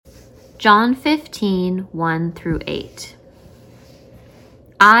John 15, 1 through 8.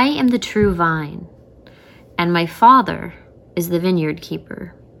 I am the true vine, and my Father is the vineyard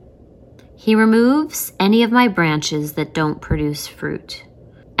keeper. He removes any of my branches that don't produce fruit,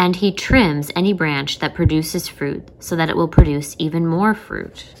 and he trims any branch that produces fruit so that it will produce even more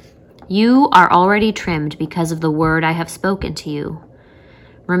fruit. You are already trimmed because of the word I have spoken to you.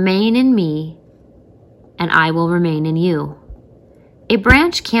 Remain in me, and I will remain in you. A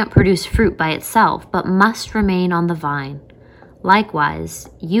branch can't produce fruit by itself, but must remain on the vine. Likewise,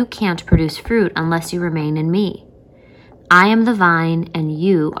 you can't produce fruit unless you remain in me. I am the vine, and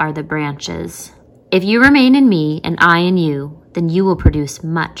you are the branches. If you remain in me, and I in you, then you will produce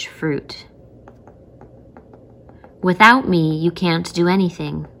much fruit. Without me, you can't do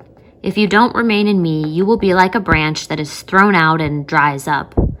anything. If you don't remain in me, you will be like a branch that is thrown out and dries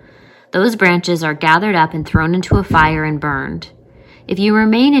up. Those branches are gathered up and thrown into a fire and burned. If you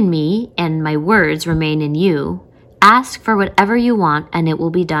remain in me, and my words remain in you, ask for whatever you want, and it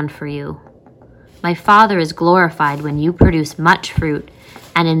will be done for you. My Father is glorified when you produce much fruit,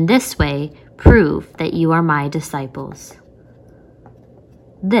 and in this way prove that you are my disciples.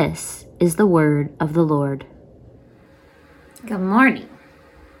 This is the word of the Lord. Good morning.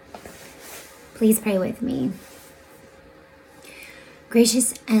 Please pray with me.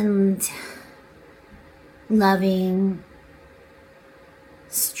 Gracious and loving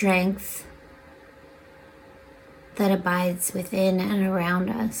strength that abides within and around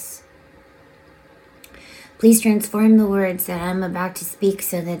us. Please transform the words that I'm about to speak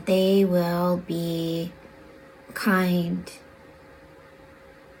so that they will be kind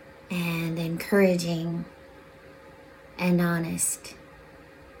and encouraging and honest.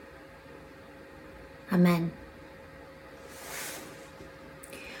 Amen.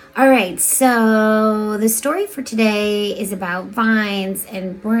 All right, so the story for today is about vines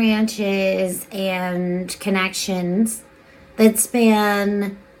and branches and connections that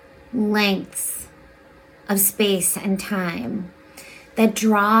span lengths of space and time that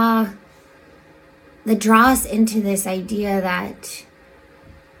draw us into this idea that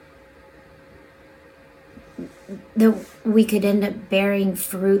we could end up bearing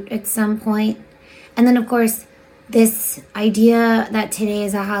fruit at some point. And then, of course, this idea that today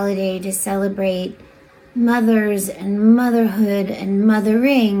is a holiday to celebrate mothers and motherhood and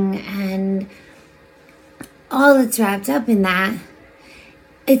mothering and all that's wrapped up in that.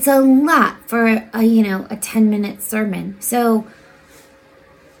 It's a lot for a 10-minute sermon. So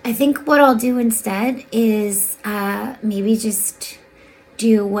I think what I'll do instead is maybe just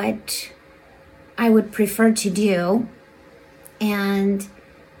do what I would prefer to do and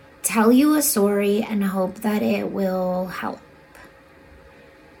tell you a story and hope that it will help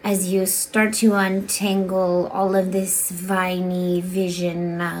as you start to untangle all of this viney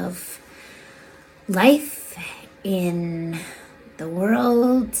vision of life in the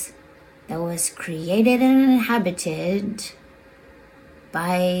world that was created and inhabited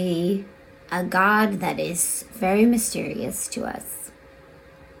by a God that is very mysterious to us.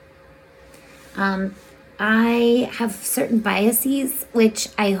 I have certain biases, which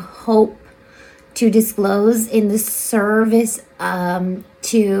I hope to disclose in the service so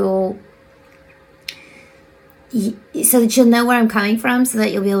that you'll know where I'm coming from, so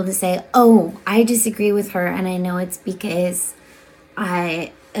that you'll be able to say, oh, I disagree with her, and I know it's because of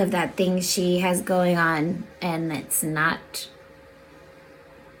that thing she has going on, and it's not,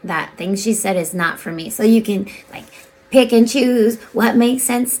 that thing she said is not for me. So you can pick and choose what makes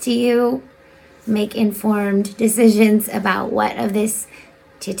sense to you. Make informed decisions about what of this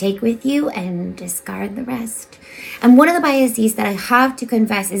to take with you and discard the rest. And one of the biases that I have to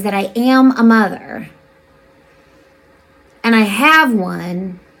confess is that I am a mother. And I have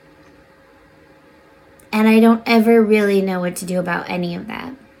one. And I don't ever really know what to do about any of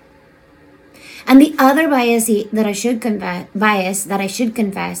that. And the other bias that I should confess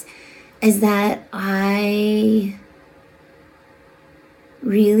is that I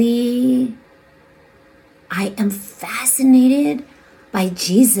am fascinated by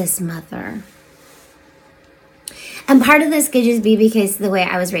Jesus' mother. And part of this could just be because of the way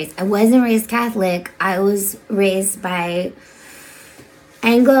I was raised. I wasn't raised Catholic. I was raised by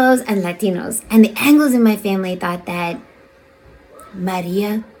Anglos and Latinos. And the Anglos in my family thought that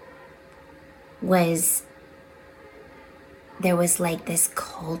Maria there was this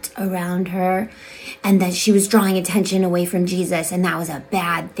cult around her, and that she was drawing attention away from Jesus, and that was a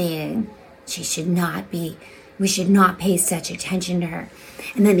bad thing. We should not pay such attention to her.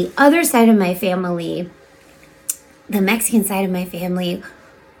 And then the other side of my family, the Mexican side of my family,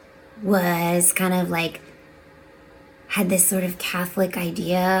 was kind of had this sort of Catholic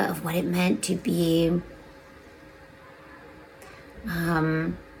idea of what it meant to be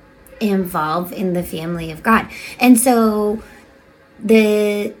involved in the family of God. And so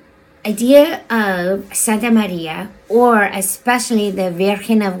the idea of Santa Maria, or especially the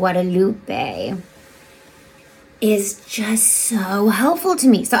Virgin of Guadalupe, is just so helpful to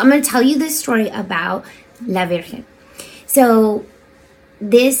me. So I'm going to tell you this story about La Virgen. So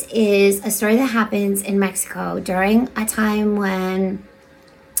this is a story that happens in Mexico during a time when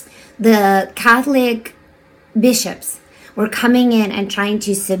the Catholic bishops were coming in and trying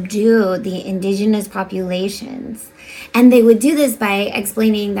to subdue the indigenous populations. And they would do this by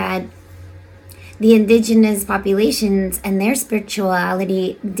explaining that the indigenous populations and their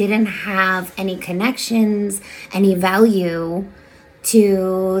spirituality didn't have any connections, any value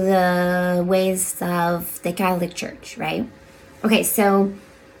to the ways of the Catholic Church, right? Okay, so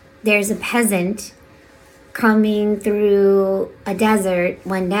there's a peasant coming through a desert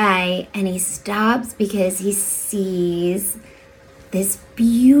one day, and he stops because he sees this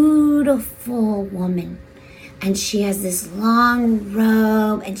beautiful woman. And she has this long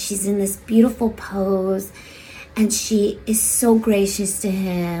robe, and she's in this beautiful pose, and she is so gracious to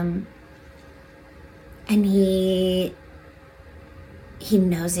him. And he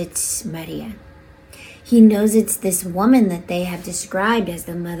knows it's Maria. He knows it's this woman that they have described as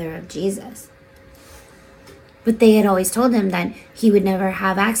the mother of Jesus. But they had always told him that he would never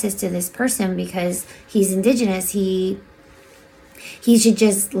have access to this person because he's indigenous. He should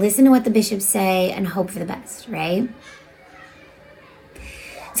just listen to what the bishops say and hope for the best, right?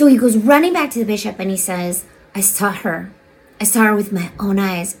 So he goes running back to the bishop and he says, I saw her. I saw her with my own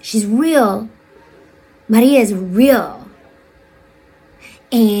eyes. She's real. Maria is real.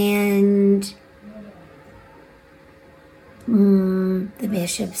 And the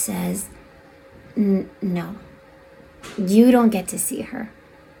bishop says, no, you don't get to see her.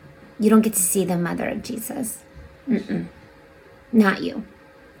 You don't get to see the mother of Jesus. Not you.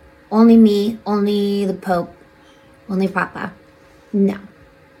 Only me, only the Pope, only Papa. No.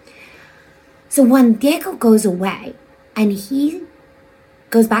 So Juan Diego goes away and he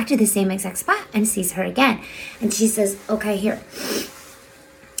goes back to the same exact spot and sees her again. And she says, okay, here.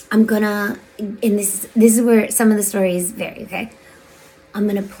 I'm gonna, and this is where some of the stories vary, okay? I'm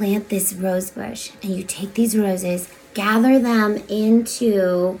gonna plant this rose bush, and you take these roses, gather them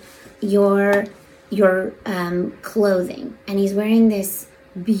into your clothing. And he's wearing this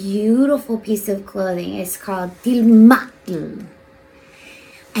beautiful piece of clothing. It's called tilmatl.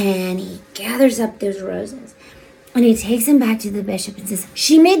 And he gathers up those roses. And he takes them back to the bishop and says,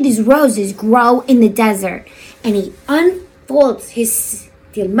 she made these roses grow in the desert. And he unfolds his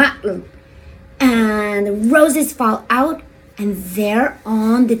tilmatl. And the roses fall out. And there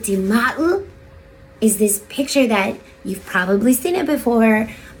on the tilmatl is this picture that you've probably seen it before.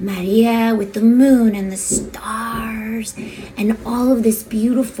 Maria with the moon and the stars and all of this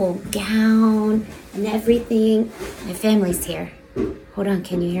beautiful gown and everything. My family's here. Hold on,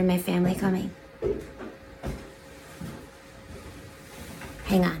 can you hear my family coming?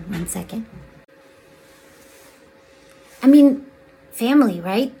 Hang on 1 second. I mean, family,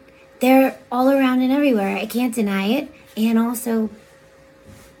 right? They're all around and everywhere. I can't deny it. And also,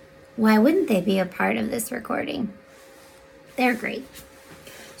 why wouldn't they be a part of this recording? They're great.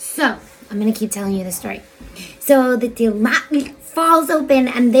 So, I'm going to keep telling you the story. So, the tilmatl falls open,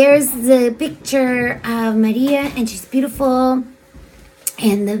 and there's the picture of Maria, and she's beautiful.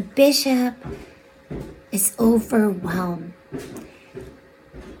 And the bishop is overwhelmed.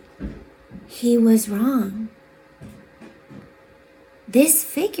 He was wrong. This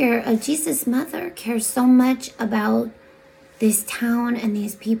figure of Jesus' mother cares so much about this town and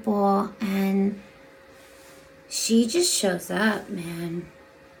these people, and she just shows up, man.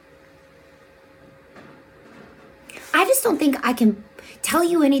 I just don't think I can tell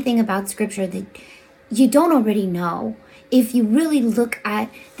you anything about scripture that you don't already know. If you really look at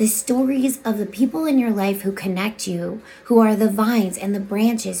the stories of the people in your life who connect you, who are the vines and the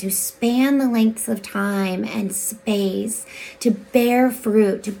branches, who span the lengths of time and space to bear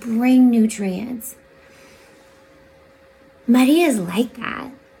fruit, to bring nutrients. Maria is like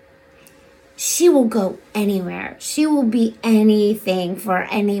that. She will go anywhere. She will be anything for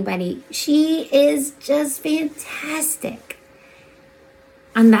anybody. She is just fantastic.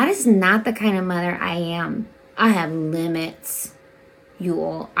 And that is not the kind of mother I am. I have limits, you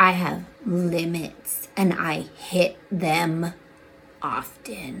all. I have limits, and I hit them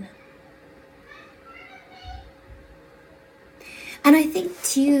often. And I think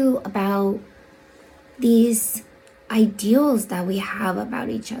too about these ideals that we have about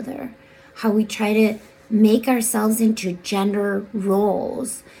each other, how we try to make ourselves into gender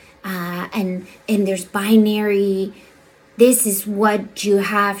roles. And there's binary, this is what you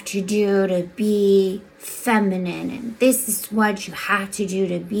have to do to be feminine, and this is what you have to do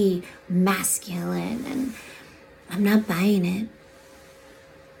to be masculine. And I'm not buying it.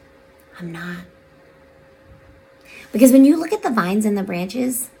 I'm not. Because when you look at the vines and the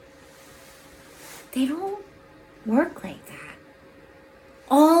branches, they don't work like that.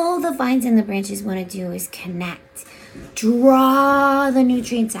 All the vines and the branches want to do is connect, draw the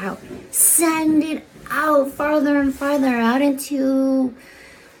nutrients out, send it out farther and farther out into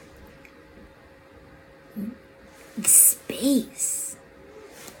space.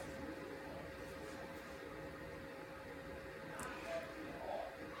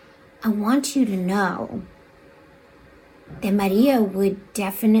 I want you to know that Maria would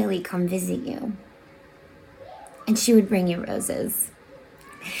definitely come visit you. And she would bring you roses.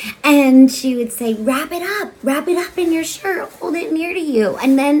 And she would say, wrap it up in your shirt, hold it near to you.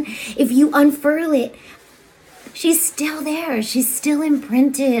 And then if you unfurl it, she's still there. She's still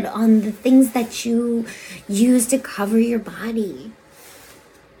imprinted on the things that you use to cover your body.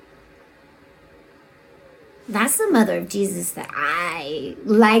 That's the mother of Jesus that I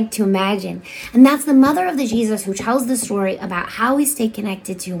like to imagine. And that's the mother of the Jesus who tells the story about how we stay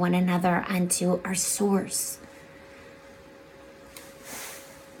connected to one another and to our source.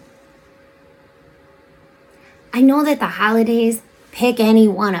 I know that the holidays, pick any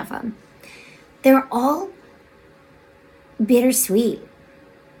one of them, they're all bittersweet.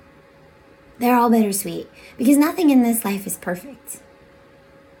 They're all bittersweet because nothing in this life is perfect.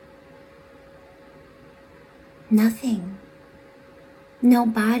 Nothing.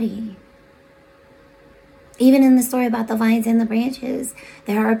 Nobody. Even in the story about the vines and the branches,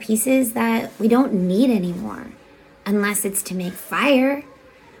 there are pieces that we don't need anymore unless it's to make fire,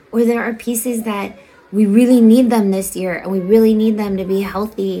 or there are pieces that we really need them this year, and we really need them to be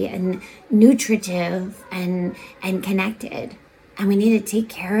healthy and nutritive and connected. And we need to take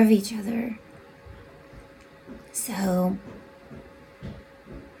care of each other. So,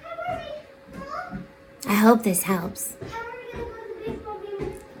 I hope this helps.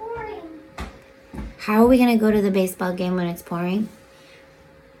 How are we going to go to the baseball game when it's pouring?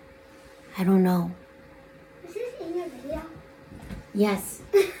 I don't know. Is this in your video? Yes.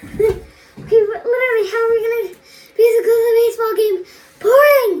 Okay, literally, how are we gonna be able to go to the baseball game?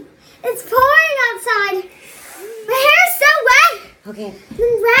 Pouring! It's pouring outside! My hair's so wet! Okay.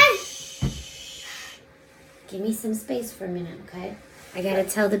 And red! Give me some space for a minute, okay? I gotta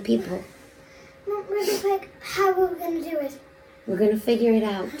tell the people. Really quick, how are we gonna do it? We're gonna figure it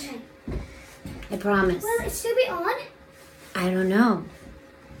out. Okay. I promise. Will it still be on? I don't know.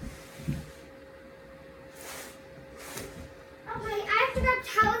 Okay, I have to grab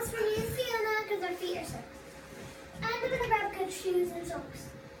towels for me and Fiona because our feet are soaked. I'm gonna grab good shoes and socks.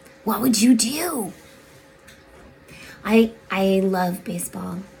 What would you do? I love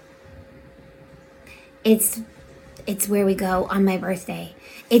baseball. It's where we go on my birthday.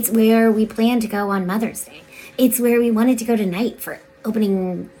 It's where we plan to go on Mother's Day. It's where we wanted to go tonight for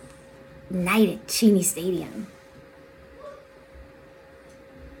opening night at Cheney Stadium.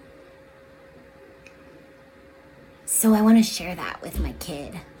 So I want to share that with my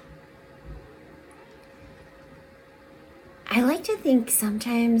kid. I like to think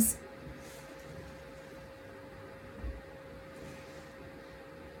sometimes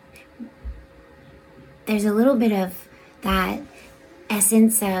there's a little bit of that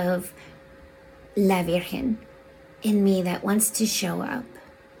essence of La Virgen in me that wants to show up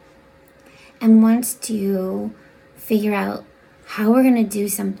and wants to figure out how we're going to do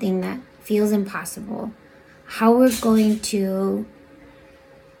something that feels impossible, how we're going to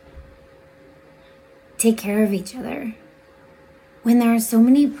take care of each other when there are so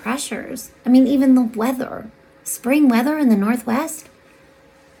many pressures. I mean, even the weather, spring weather in the Northwest,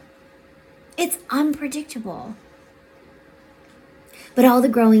 it's unpredictable. But all the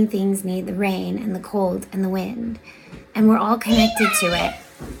growing things need the rain and the cold and the wind, and we're all connected to it.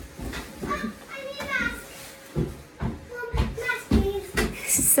 I need a mask. Mask,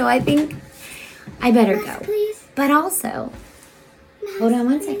 please. So I think I better Mask, go. please. But also, hold on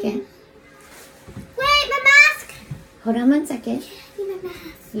one second. Wait, my mask! Hold on one second. I need my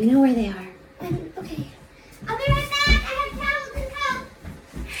mask. You know where they are. Okay. I'll be right back. I have towels and coat.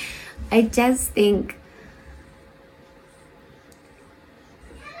 I just think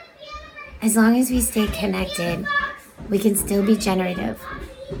as long as we stay connected, we can still be generative.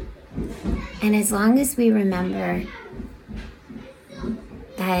 And as long as we remember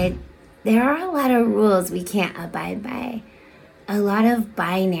that there are a lot of rules we can't abide by, a lot of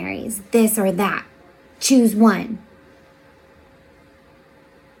binaries, this or that, choose one.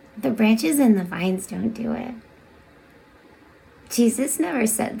 The branches and the vines don't do it. Jesus never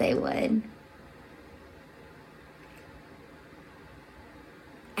said they would.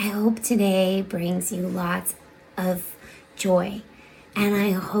 I hope today brings you lots of joy. And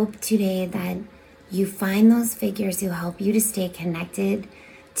I hope today that you find those figures who help you to stay connected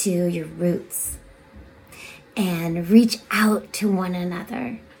to your roots and reach out to one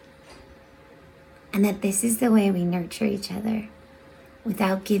another. And that this is the way we nurture each other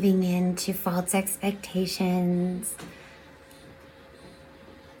without giving in to false expectations.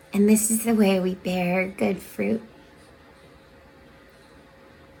 And this is the way we bear good fruit.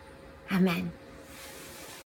 Amen.